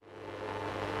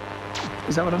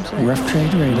Is that what I'm saying? Rough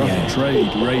Trade Radio. Rough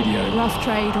Trade Radio. Rough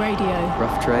Trade Radio.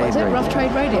 Rough Trade What is it? Radio. Rough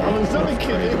Trade Radio.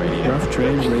 Rough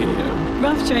Trade Radio.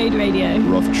 Rough Trade Radio.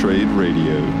 Rough Trade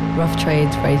Radio. Rough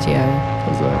Trade Radio.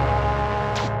 How's that?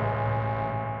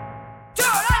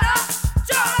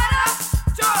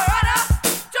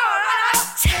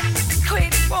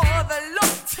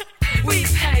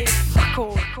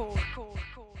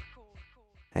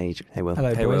 Hey, Will.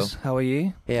 Hello, Hey, boys. Will. How are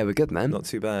you? Yeah, we're good, man. Not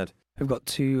too bad. We've got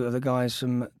two of the guys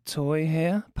from Toy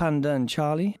here, Panda and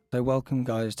Charlie. So welcome,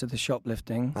 guys, to the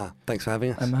shoplifting. Thanks for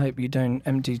having us. I hope you don't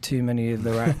empty too many of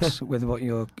the racks with what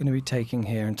you're going to be taking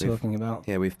here and talking about.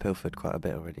 Yeah, we've pilfered quite a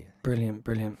bit already. Brilliant,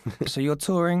 brilliant. So you're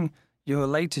touring your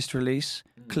latest release,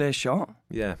 Clear Shot.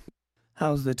 Yeah,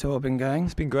 How's the tour been going?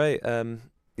 it's been great.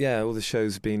 Yeah, all the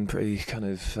shows have been pretty kind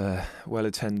of well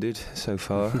attended so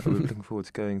far. We're looking forward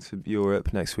to going to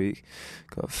Europe next week.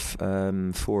 Got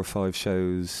 4 or 5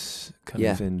 shows kind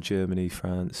of in Germany,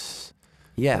 France,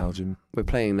 Yeah, Belgium. we're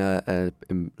playing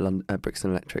in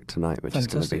Brixton Electric tonight, which is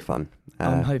going to be Fantastic. fun.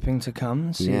 I'm hoping to come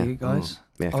and see yeah. you guys.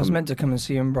 Yeah, I was come- meant to come and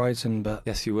see you in Brighton, but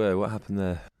Yes, you were. What happened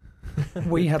there?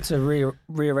 we had to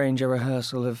rearrange a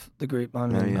rehearsal of the group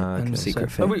I'm Oh, in. yeah. and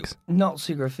Secret but Fix. not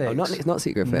Secret Fix. Oh, it's not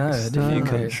Secret Fix. No, a A different new Okay.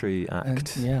 country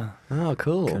act. Yeah. Oh,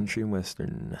 cool. Country and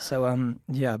Western. So,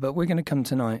 yeah, but we're going to come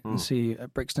tonight and Mm. see you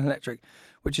at Brixton Electric,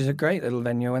 which is a great little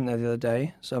venue. I went there the other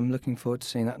day, so I'm looking forward to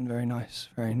seeing that. And very nice,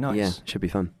 very nice. Yeah, should be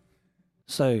fun.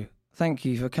 So, thank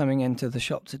you for coming into the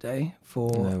shop today for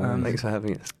No worries. Thanks for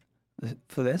having us.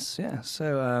 for this. Yeah.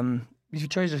 So, you've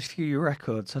chosen a few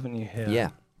records, haven't you? Here. Yeah.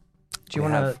 Do you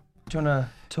we want have. to? Do you want to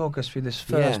talk us through this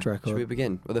first Yeah, record? Should we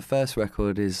begin? Well, the first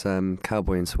record is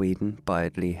Cowboy in Sweden by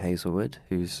Lee Hazelwood,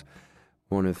 who's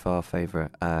one of our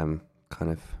favourite kind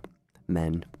of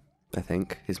men, I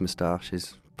think. His moustache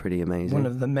is pretty amazing. One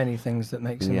of the many things that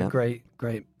makes him Yeah. a great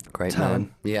Great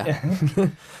talent. man. Yeah.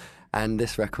 And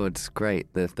this record's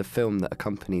great. The film that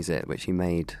accompanies it, which he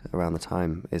made around the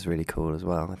time, is really cool as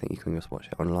well. I think you can just watch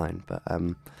it online. But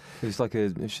It's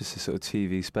just a sort of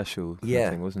TV special kind Yeah.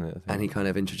 of thing, wasn't it? I think? and he kind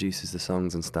of introduces the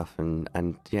songs and stuff, and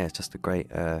yeah, it's just a great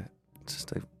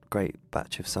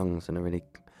batch of songs and a really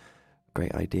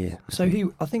great idea. So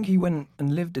I think he went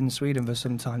and lived in Sweden for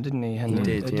some time, didn't he? Henry?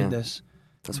 did, They yeah. did this.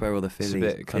 That's where all the It's a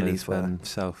bit kind Phillies of were.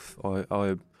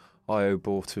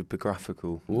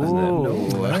 self-autobiographical, isn't Oh,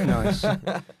 it? very nice.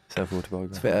 Self-autobiographical.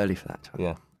 It's a bit early for that. Charlie.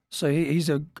 Yeah. So he's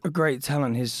a great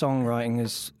talent. His songwriting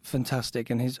is fantastic,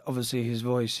 and obviously his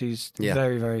voice. He's Yeah.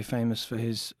 very, very famous for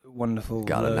his wonderful.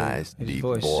 Got a low, nice his deep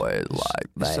voice. voice It's- like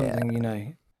it's that.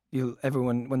 something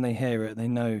everyone when they hear it, they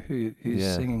know who's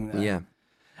Yeah. singing there. Yeah.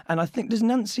 And I think does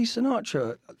Nancy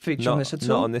Sinatra feature on this at all?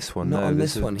 Not on this one. Not no, on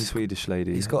there's this a one. Swedish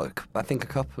lady. He's got, I think, a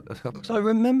couple. So I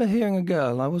remember hearing a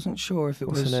girl. I wasn't sure if it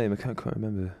What's was. her name? I can't quite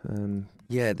remember.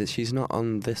 Yeah, that she's not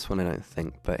on this one, I don't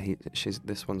think. But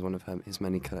this one's one of his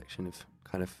many collection of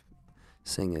kind of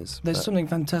singers. There's but- something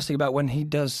fantastic about when he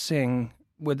does sing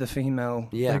with the female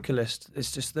Yeah. vocalist.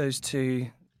 It's just those two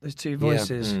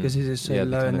voices because his is so yeah,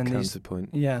 low the and kind then of these. counterpoint.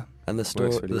 Yeah. and the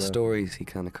works really well. stories he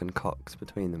kind of concocts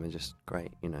between them are just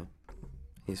great.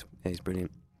 He's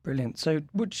brilliant. Brilliant. So,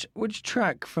 which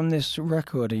track from this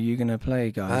record are you going to play,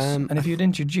 guys? Um, and if you'd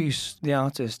introduce the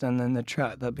artist and then the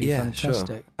track, that'd be Yeah,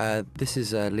 fantastic. sure. This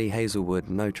is Lee Hazelwood,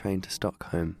 No Train to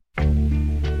Stockholm.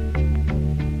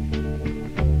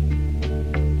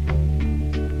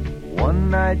 One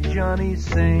night Johnny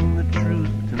sang the truth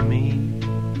to me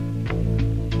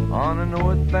on a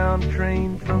northbound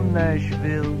train from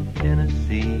Nashville,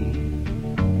 Tennessee.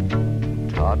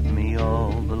 Taught me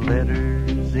all the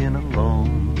letters in a loan.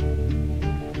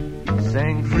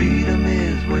 Sang freedom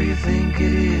is where you think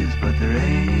it is, but there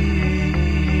ain't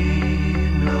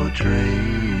no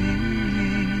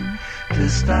train to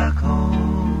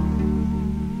Stockholm.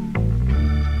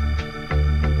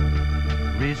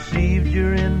 Received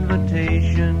your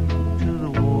invitation to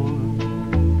the war.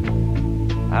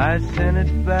 I sent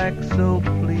it back, so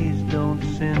please don't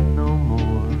send no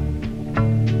more.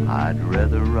 I'd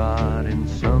rather rot in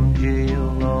some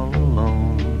jail all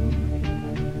alone.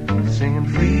 Singing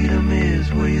freedom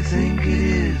is where you think it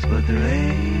is, but there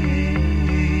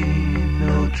ain't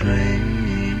no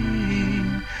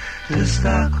train to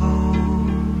Stockholm.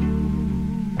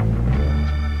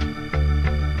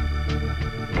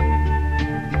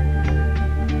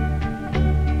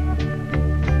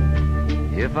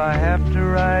 If I have to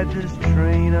ride this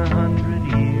train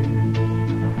 100 years,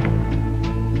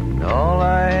 and all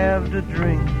I have to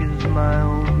drink is my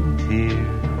own tears,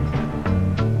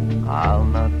 I'll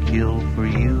not kill for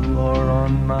you or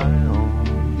on my own.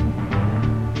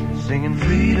 Singing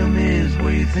freedom is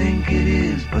where you think it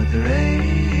is, but there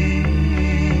ain't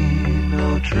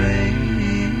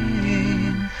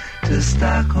to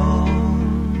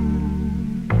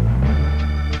Stockholm.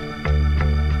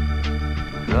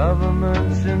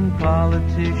 Governments and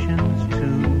politicians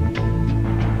too.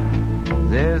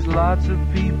 There's lots of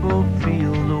people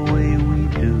feel the way we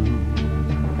do.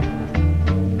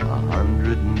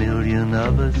 100 million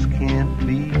of us can't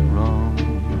be wrong.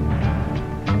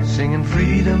 Singing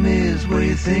freedom is where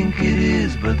you think it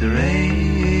is, but there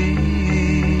ain't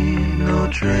no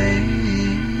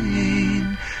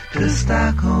train to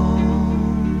Stockholm.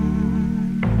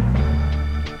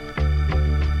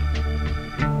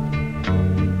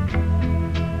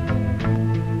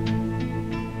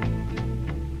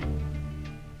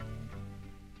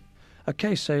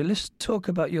 Okay, so let's talk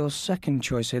about your second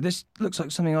choice here. This looks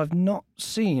like something I've not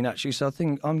seen, actually, so I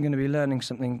think I'm going to be learning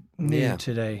something new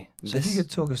today. So if you could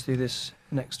talk us through this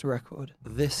next record.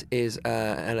 This is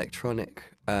an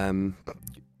electronic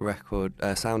record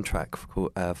soundtrack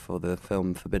for the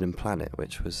film Forbidden Planet,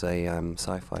 which was a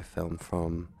sci-fi film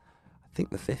from, I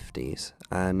think, the 50s.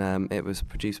 And it was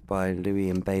produced by Louis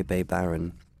and Bebe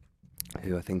Barron,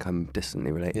 who I think I'm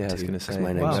distantly related to. Yeah, I was going to say,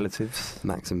 my name's relatives.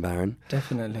 Max and Barron.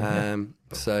 Definitely.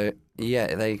 So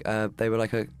yeah, they were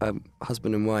like a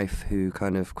husband and wife who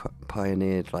kind of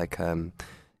pioneered like the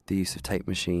use of tape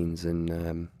machines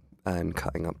and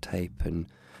cutting up tape and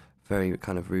very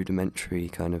kind of rudimentary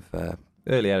kind of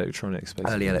Early electronics,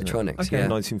 basically. early electronics. Okay. Yeah,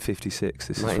 1956.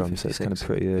 This is from, so it's kind of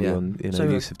pretty early Yeah. on. So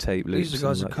use of tape loops. These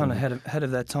guys are and kind of that ahead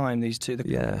of their time, these two.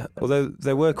 Yeah, although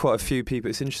there were quite a few people.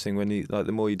 It's interesting when you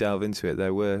the more you delve into it,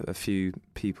 there were a few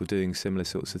people doing similar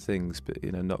sorts of things, but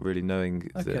not really knowing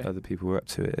that other people were up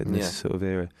to it in this sort of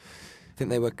era. I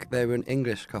think they were an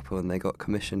English couple and they got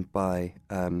commissioned by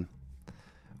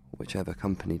whichever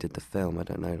company did the film. I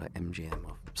don't know, like MGM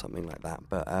or something like that.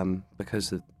 But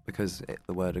because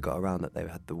the word had got around that they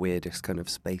had the weirdest kind of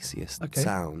spaciest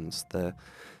sounds,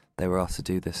 they were asked to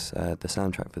do this the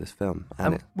soundtrack for this film.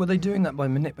 And were they doing that by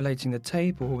manipulating the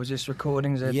tape, or was this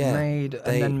recordings they'd made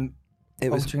and then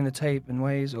altering the tape in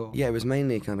ways? Or it was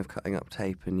mainly kind of cutting up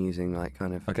tape and using like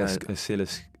kind of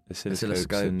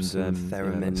oscilloscopes and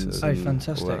theremins.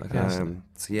 Fantastic!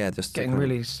 So yeah, just getting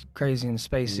really crazy and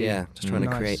spacey. Yeah, just trying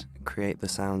to create the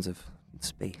sounds of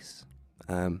space.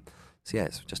 So yeah,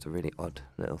 it's just a really odd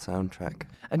little soundtrack.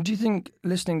 And do you think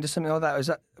listening to something like that, is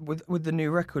that with the new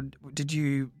record, did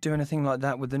you do anything like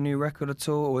that with the new record at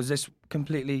all, or was this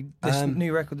completely this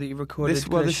new record that you recorded?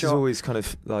 This is always kind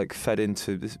of like fed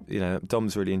into this.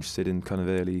 Dom's really interested in kind of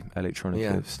early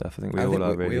electronic stuff. I think we all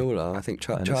are. We all are. I think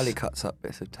Charlie cuts up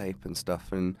bits of tape and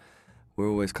stuff, and we're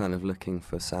always kind of looking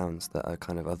for sounds that are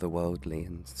kind of otherworldly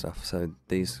and stuff. So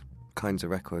these kinds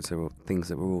of records are things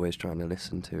that we're always trying to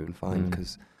listen to and find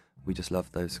because we just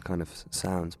love those kind of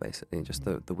sounds, basically, just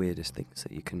the weirdest things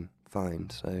that you can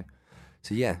find. So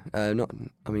yeah, not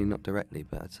directly,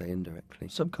 but I'd say indirectly.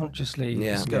 Subconsciously,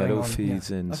 it all feeds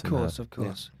in. Of course.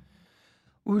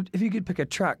 Well, if you could pick a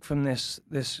track from this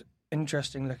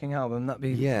interesting looking album, that'd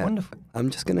be wonderful.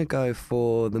 I'm just going to go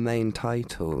for the main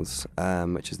titles,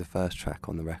 which is the first track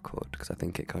on the record, because I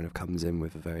think it kind of comes in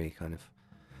with a very kind of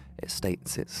it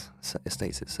states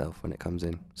itself when it comes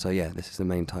in. So yeah, this is the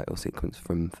main title sequence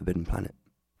from Forbidden Planet.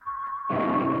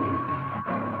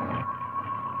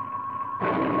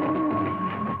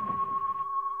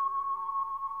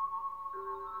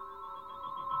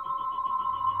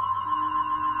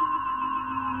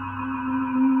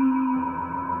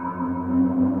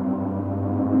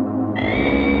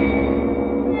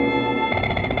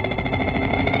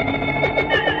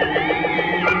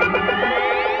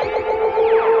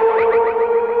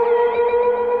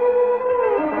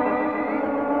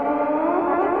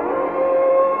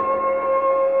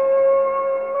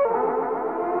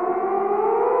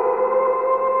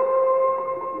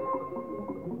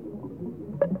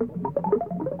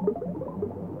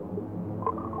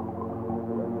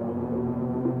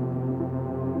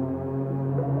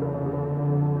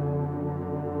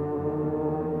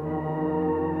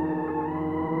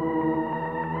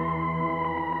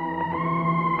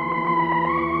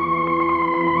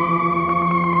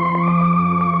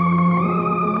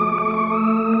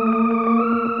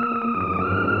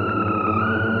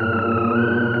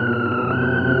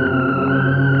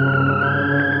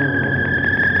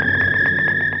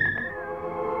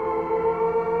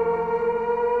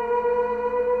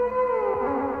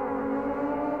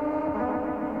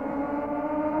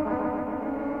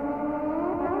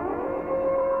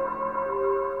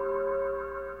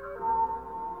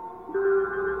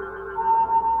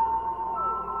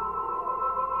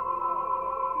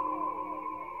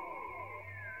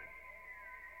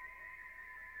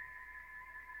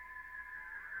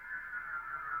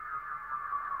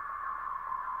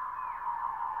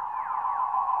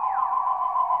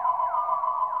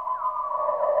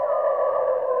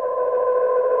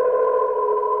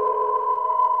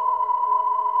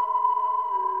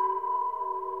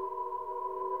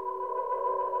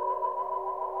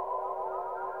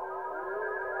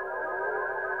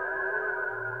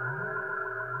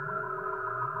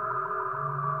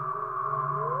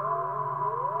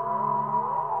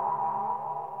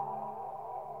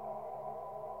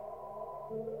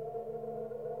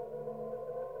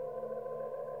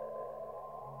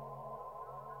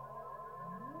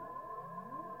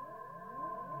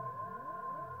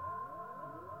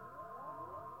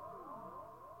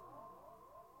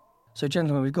 So,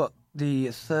 gentlemen, we've got the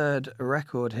third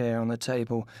record here on the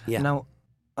table. Yeah. Now,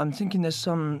 I'm thinking there's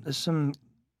some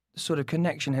sort of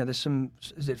connection here. There's some,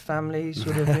 is it family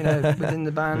sort of, within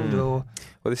the band or?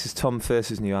 Well, this is Tom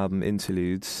First's new album,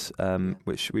 Interludes,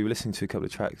 which we were listening to a couple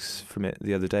of tracks from it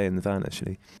the other day in the van,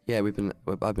 actually. Yeah,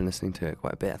 I've been listening to it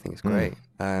quite a bit. I think it's great.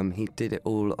 He did it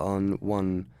all on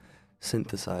one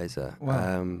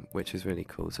synthesizer, which is really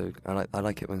cool. So I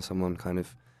like it when someone kind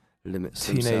of limits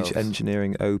themselves. Teenage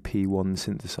Engineering OP1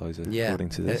 synthesizer, according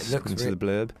to this, according to the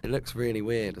blurb. It looks really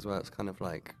weird as well. It's kind of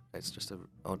like, it's just an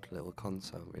odd little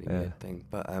console, really weird thing.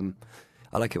 But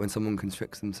I like it when someone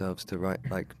constricts themselves to write,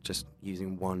 like, just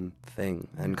using one thing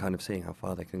and kind of seeing how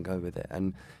far they can go with it.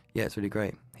 And yeah, it's really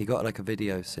great. He got like a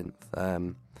video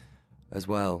synth as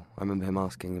well. I remember him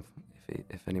asking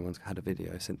if anyone's had a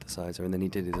video synthesizer, and then he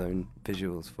did his own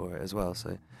visuals for it as well.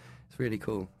 So it's really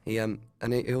cool. He and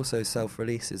he also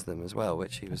self-releases them as well,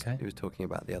 which he was talking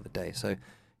about the other day. So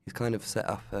he's kind of set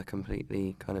up a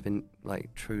completely kind of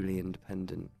truly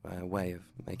independent way of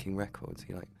making records.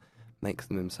 He makes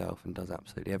them himself and does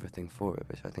absolutely everything for it,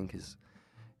 which I think is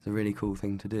a really cool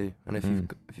thing to do. And if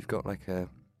you've got like a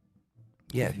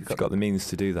if you've got the means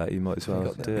to do that, you might as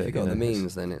well do it. If you've got the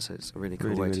means, then it's a really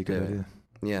cool way to do it. Idea.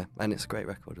 Yeah, and it's a great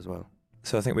record as well.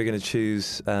 So I think we're going to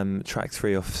choose track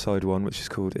 3 off side 1, which is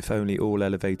called If Only All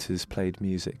Elevators Played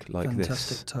Music Like This.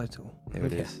 Fantastic title. Here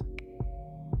it is.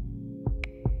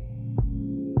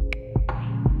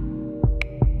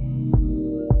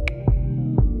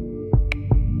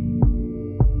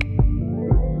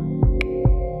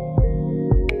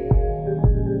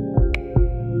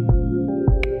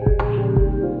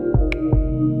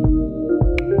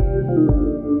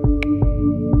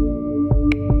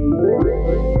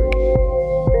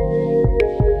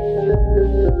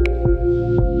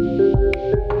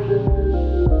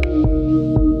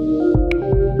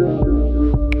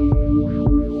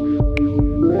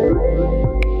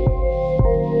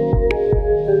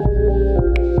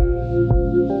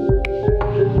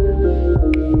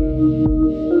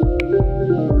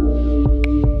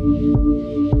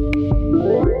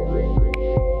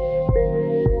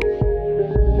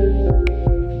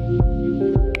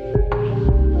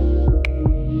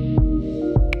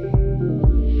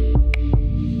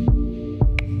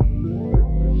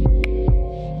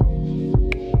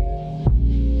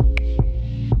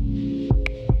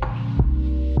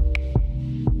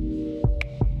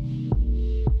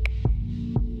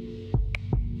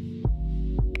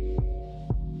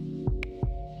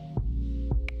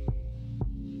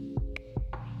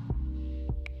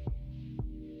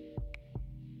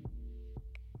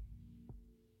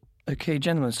 Okay,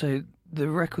 gentlemen, so the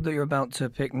record that you're about to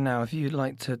pick now, if you'd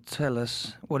like to tell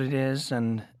us what it is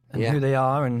and who they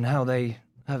are and how they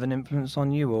have an influence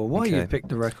on you, or why you picked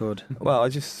the record. Well, I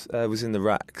just was in the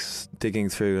racks digging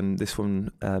through, and this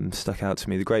one stuck out to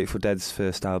me, the Grateful Dead's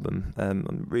first album.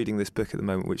 I'm reading this book at the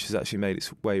moment, which has actually made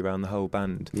its way around the whole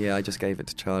band. Yeah, I just gave it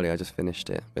to Charlie. I just finished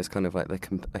it. It's kind of like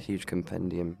a huge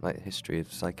compendium, like history of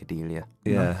psychedelia.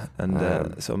 Yeah,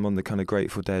 and so I'm on the kind of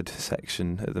Grateful Dead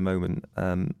section at the moment.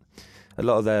 A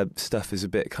lot of their stuff is a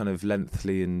bit kind of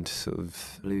lengthy and sort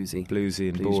of bluesy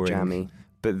and boring. Jammy.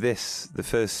 But the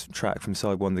first track from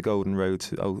side 1, The Golden Road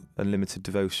to Unlimited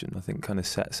Devotion, I think kind of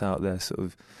sets out their sort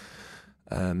of,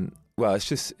 it's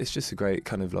just a great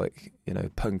kind of like,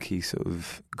 punky sort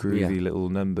of groovy little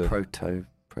number. Proto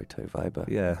viber.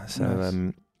 Yeah, so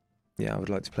nice. I would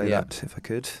like to play that if I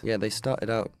could. Yeah, they started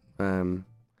out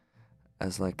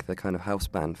as like the kind of house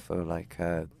band for like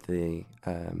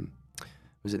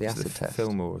was it the Acid Test?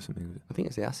 Fillmore or something? I think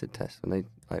it's the Acid Test. And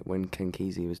when Ken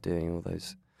Kesey was doing all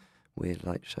those weird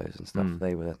light shows and stuff,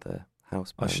 they were at the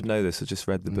house band. I should know this. I just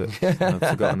read the book.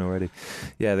 I've forgotten already.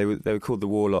 Yeah, they were called the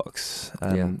Warlocks,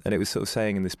 and it was sort of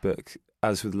saying in this book,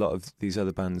 as with a lot of these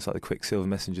other bands like the Quicksilver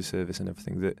Messenger Service and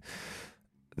everything, that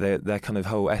their kind of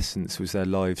whole essence was their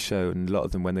live show, and a lot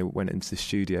of them, when they went into the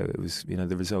studio, it was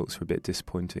the results were a bit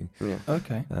disappointing. Yeah.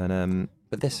 Okay. And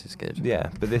but this is good. Yeah,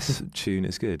 but this tune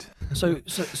is good. So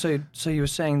you were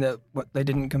saying that they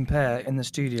didn't compare in the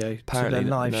studio to their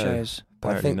live shows?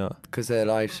 Apparently not. Because their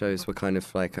live shows were kind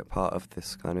of like a part of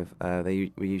this kind of.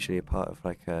 They were usually a part of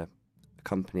like a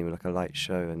company with like a light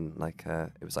show, and like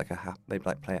it was like they'd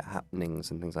like play at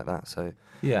happenings and things like that. So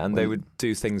yeah, and they would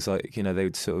do things like they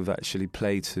would sort of actually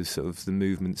play to sort of the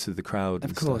movements of the crowd.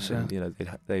 Of course, stuff,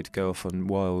 and, they'd go off on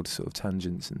wild sort of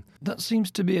tangents, and that seems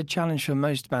to be a challenge for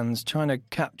most bands, trying to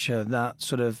capture that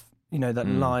sort of that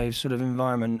live sort of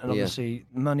environment. And obviously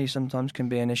money sometimes can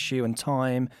be an issue, and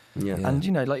time. Yeah.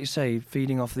 And, like you say,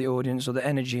 feeding off the audience or the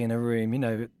energy in a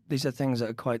room, these are things that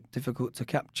are quite difficult to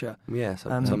capture. Yeah,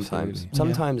 sometimes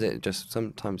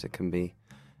it can be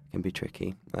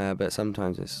tricky, but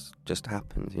sometimes it just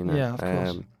happens, Yeah, of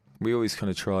course. We always kind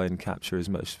of try and capture as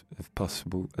much as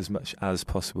possible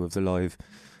of the live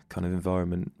kind of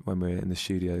environment when we're in the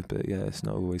studio, but it's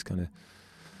not always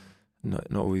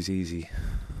not always easy.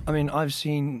 I mean, I've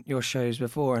seen your shows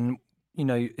before, and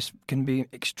it can be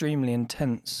extremely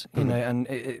intense, and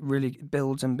it really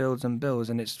builds and builds and builds,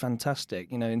 and it's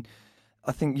fantastic, and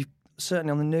I think you've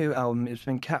certainly on the new album it's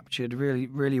been captured really,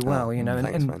 really well,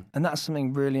 thanks, man. And that's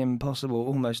something really impossible,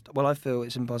 almost. Well, I feel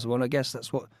it's impossible, and I guess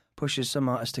that's what pushes some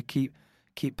artists to keep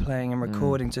playing and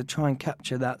recording, to try and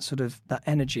capture that sort of that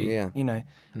energy. Definitely.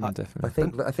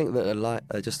 I think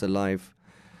that just a live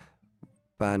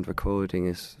band recording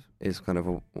is kind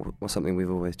of something we've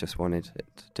always just wanted it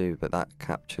to do, but that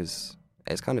captures,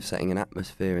 it's kind of setting an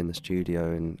atmosphere in the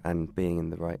studio and being in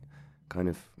the right kind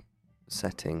of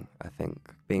setting, I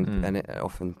think. And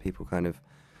often people kind of,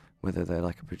 whether they're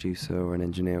like a producer or an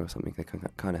engineer or something, they can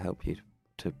kind of help you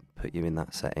to put you in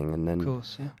that setting, and then of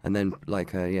course, and then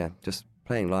just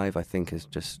playing live, I think, is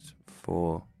just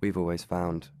we've always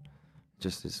found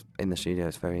just as in the studio,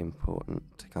 it's very important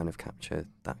to kind of capture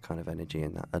that kind of energy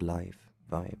and that alive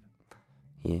vibe.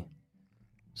 Yeah.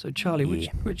 So Charlie,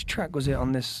 which track was it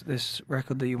on this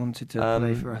record that you wanted to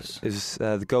play for us? It's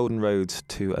The Golden Road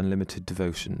to Unlimited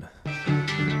Devotion.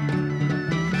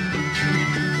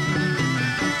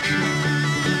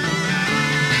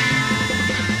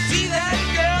 See that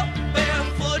girl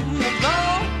barefoot in the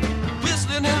lawn,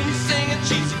 whistling and singing,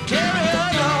 she's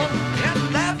carrying on,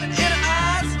 and laughing in her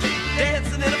eyes,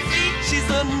 dancing in her feet, she's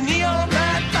a neon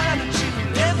light find, and she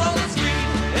lives on the street.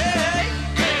 Hey,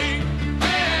 hey,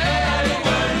 hey,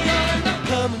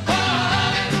 coming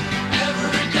by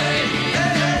every day.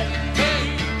 Hey,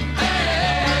 hey,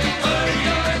 hey,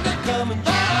 coming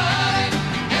by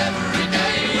every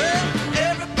day. Well,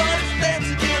 everybody's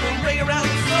dancing in a ring around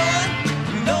the sun.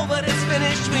 Nobody's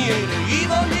finished, we ain't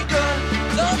even begun.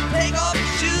 So take off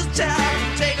your shoes, child,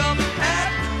 take off your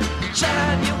hat,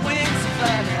 shine your wings and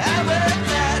fly to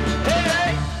habitat.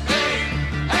 Hey, hey,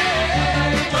 hey,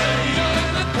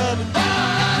 hey, coming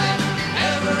by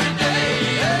every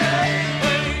day. Hey,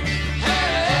 hey,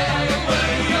 hey,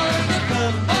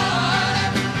 coming by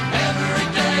every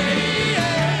day.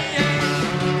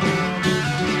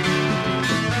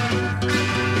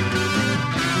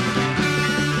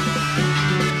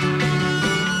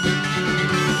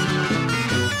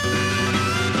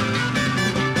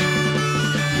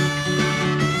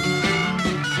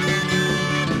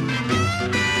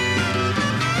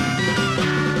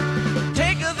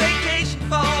 Take a vacation,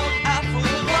 fall out for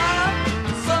a while.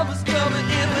 Summer's coming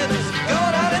in with us,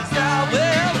 going out in style.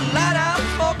 Well, light out,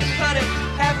 smoking, honey,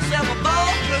 have yourself a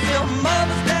ball, 'cause your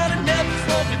mama's down and never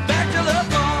won't be back till the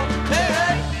fall.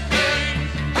 Hey, hey,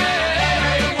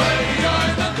 hey, hey,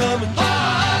 coming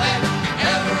by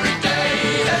every day.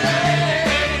 Hey,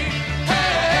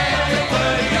 hey,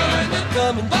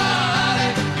 coming by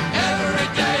every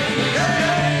day.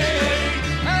 Hey,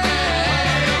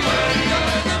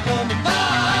 coming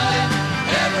by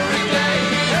every day.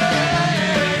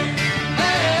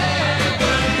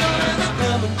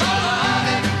 Coming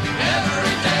by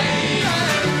every day.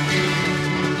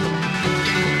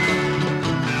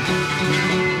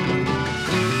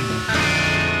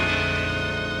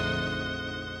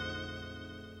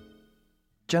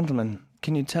 Gentlemen,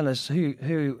 can you tell us who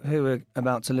we're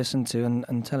about to listen to,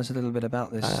 and tell us a little bit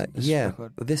about this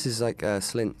record? This is like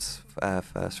Slint's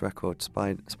first record,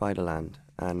 Spiderland,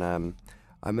 and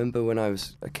I remember when I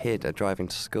was a kid driving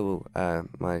to school,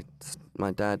 my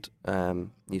dad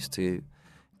used to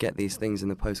get these things in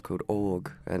the post called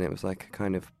Org, and it was like a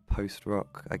kind of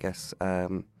post-rock, I guess,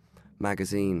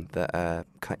 magazine that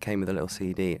came with a little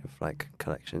CD of like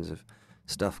collections of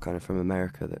stuff kind of from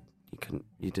America that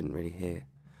you didn't really hear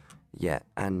yet,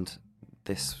 and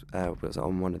this was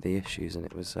on one of the issues, and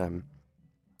it was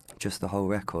just the whole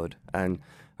record. And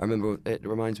I remember it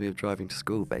reminds me of driving to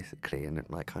school basically, and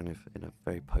like kind of in a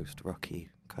very post-rocky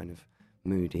kind of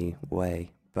moody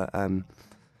way. But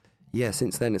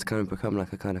since then it's kind of become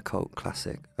like a kind of cult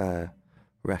classic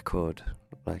record,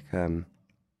 like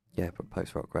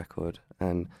post-rock record,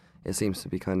 and it seems to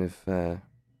be kind of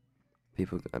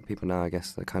people now, I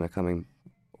guess, they're kind of coming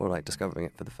or like discovering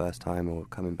it for the first time or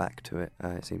coming back to it.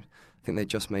 It seems. I think they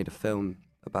just made a film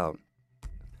about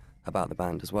the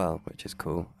band as well, which is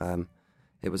cool.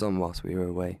 It was on whilst we were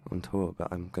away on tour, but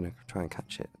I'm going to try and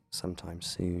catch it sometime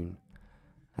soon.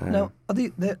 Now,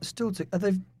 they're still are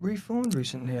they reformed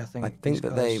recently? I think. I think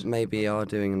that they maybe are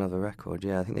doing another record.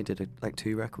 Yeah, I think they did like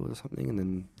 2 records or something, and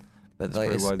then. But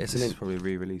like, it's probably a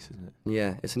re-release, isn't it?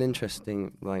 Yeah, it's an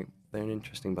interesting they're an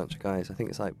interesting bunch of guys. I think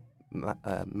it's like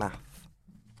math,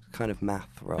 kind of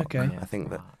math rock. Okay. I think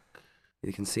that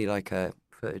you can see like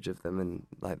footage of them, and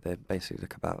like they basically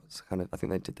look about kind of. I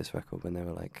think they did this record when they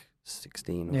were like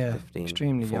 16 or 15,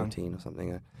 extremely 14 young. or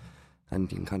something. And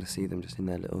you can kind of see them just in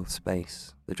their little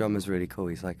space. The drummer's really cool.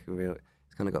 He's like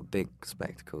he's kind of got big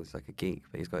spectacles. He's like a geek,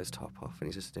 but he's got his top off, and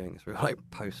he's just doing this real like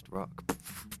post-rock.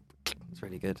 It's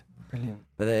really good. Brilliant.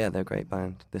 But they're a great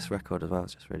band. This record as well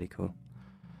is just really cool.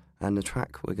 And the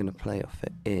track we're going to play off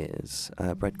it is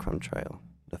Breadcrumb Trail,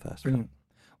 the first Brilliant.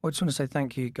 Well, I just want to say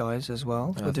thank you guys as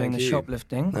well for doing the you.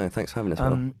 shoplifting. No, thanks for having us,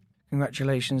 Will.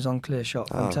 Congratulations on Clear Shot.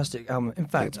 Fantastic album. In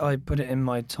fact, I put it in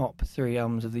my top 3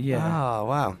 albums of the year. Oh,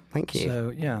 wow. Thank you.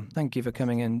 So, yeah, thank you for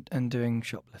coming in and doing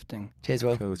shoplifting. Cheers,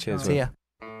 Will. Cool, cheers, See ya.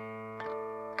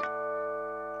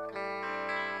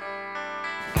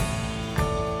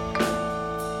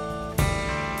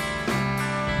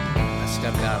 I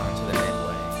stepped out onto the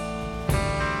midway.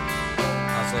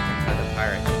 I was looking for the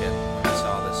pirate ship when I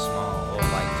saw this small, old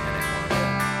light tenant motor.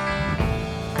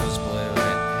 It was blue and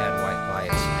it had white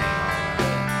lights hanging all around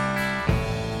it.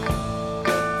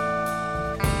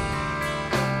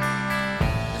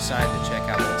 Decided to check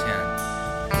out the tent.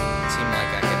 It seemed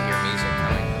like I could hear music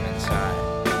coming from inside.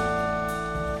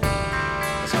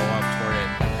 As I walked toward it,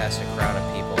 I passed a crowd of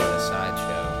people at a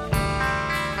sideshow.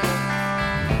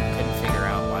 Couldn't figure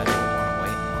out why they would want to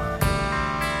wait in line.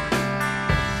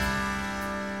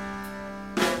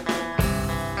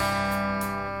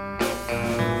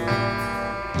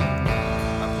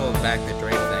 I pulled back the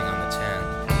drape thing on the tent.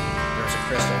 There was a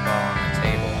crystal ball on the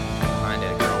table. Behind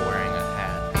it, a girl wearing a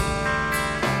hat.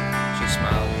 She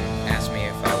smiled and asked me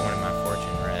if I wanted my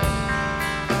fortune read.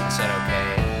 I said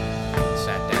okay,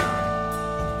 sat down.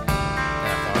 Then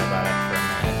I thought about it for a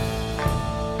minute.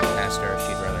 Asked her if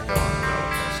she'd rather go on the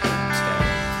roller coaster instead.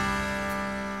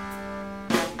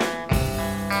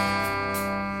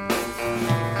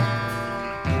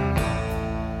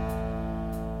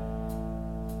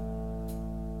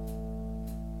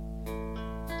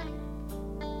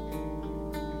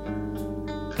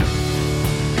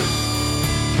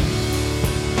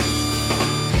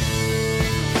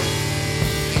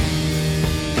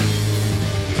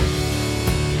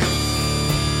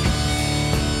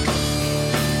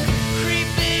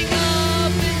 Creeping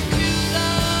up into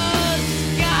the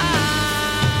sky,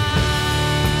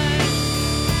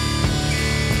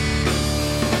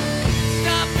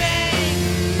 stopping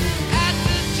at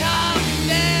the top,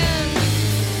 then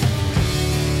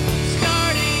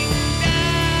starting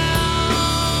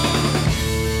down.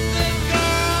 The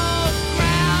girl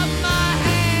grabbed my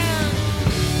hand,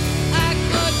 I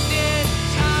clutched it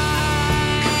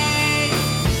tight.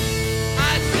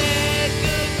 I said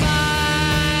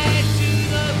goodbye to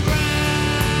the ground.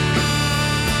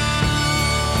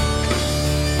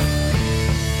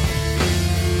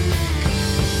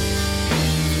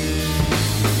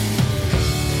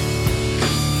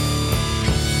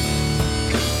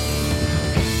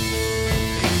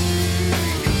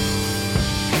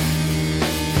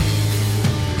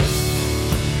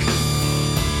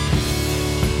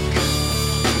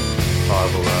 Far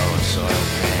below a soiled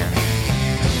pan.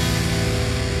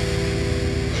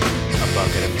 A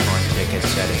bucket of torn tickets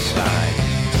set aside.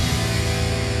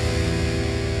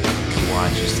 He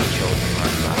watches the children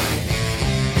run by.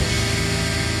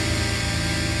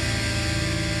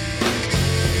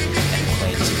 And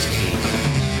cleans his teeth.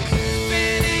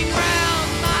 Spinning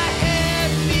round, my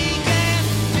head began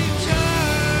to turn.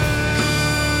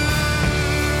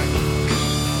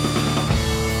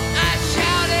 I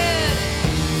shouted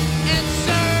and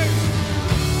searched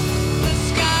the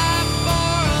sky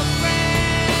for a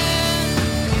friend.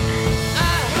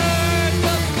 I heard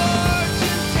the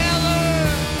fortune teller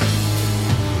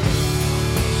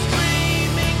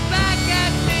screaming back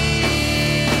at me.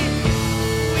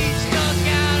 We stuck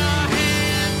out our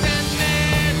hands and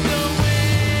met the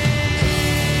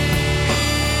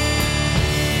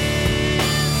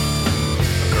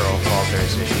A girl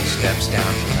falters as she steps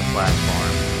down from the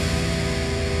platform.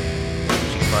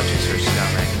 She clutches her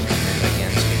stomach and then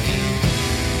begins to eat.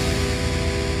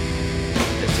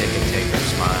 The ticket taker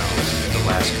smiles. The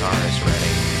last car is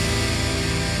ready.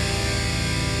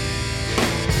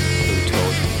 Who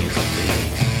told you you could leave?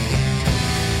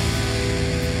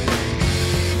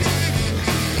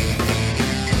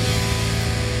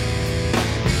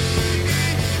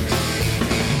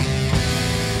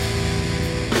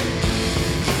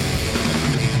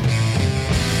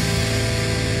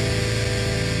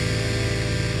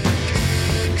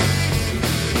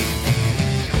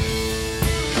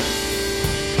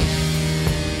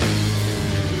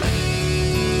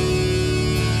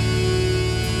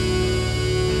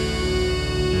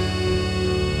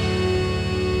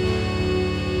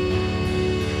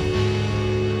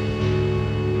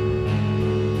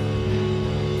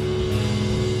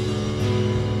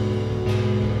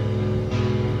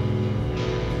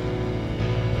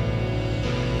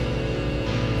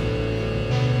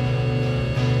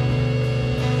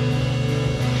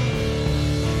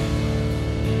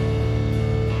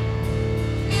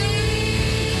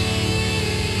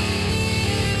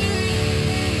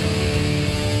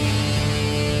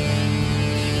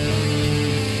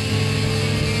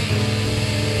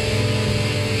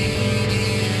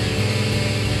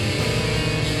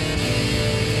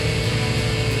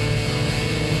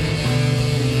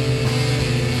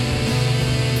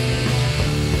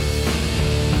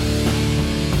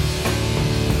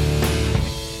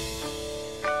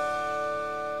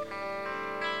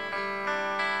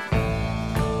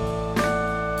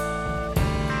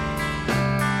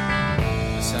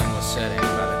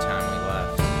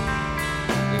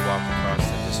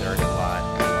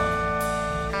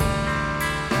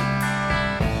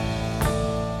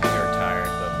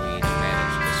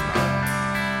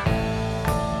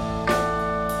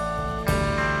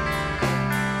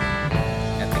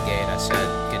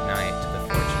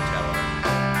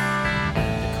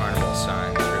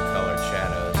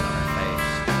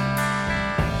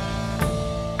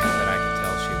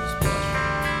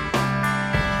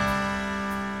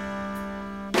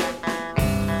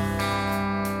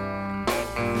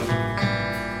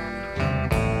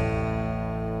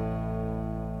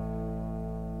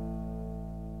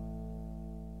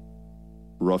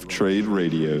 Rough Trade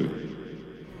Radio.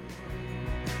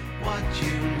 What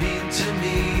you mean to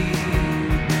me,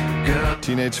 girl.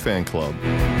 Teenage Fan Club.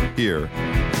 Here.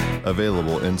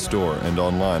 Available in store and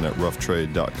online at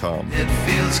roughtrade.com. It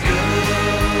feels good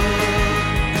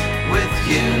with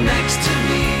you next to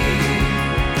me.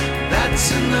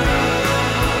 That's enough.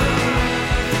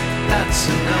 That's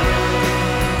enough.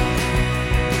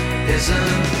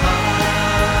 Isn't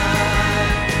life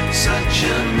such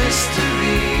a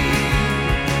mystery?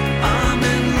 I'm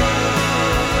in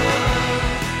love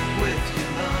with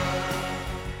your love.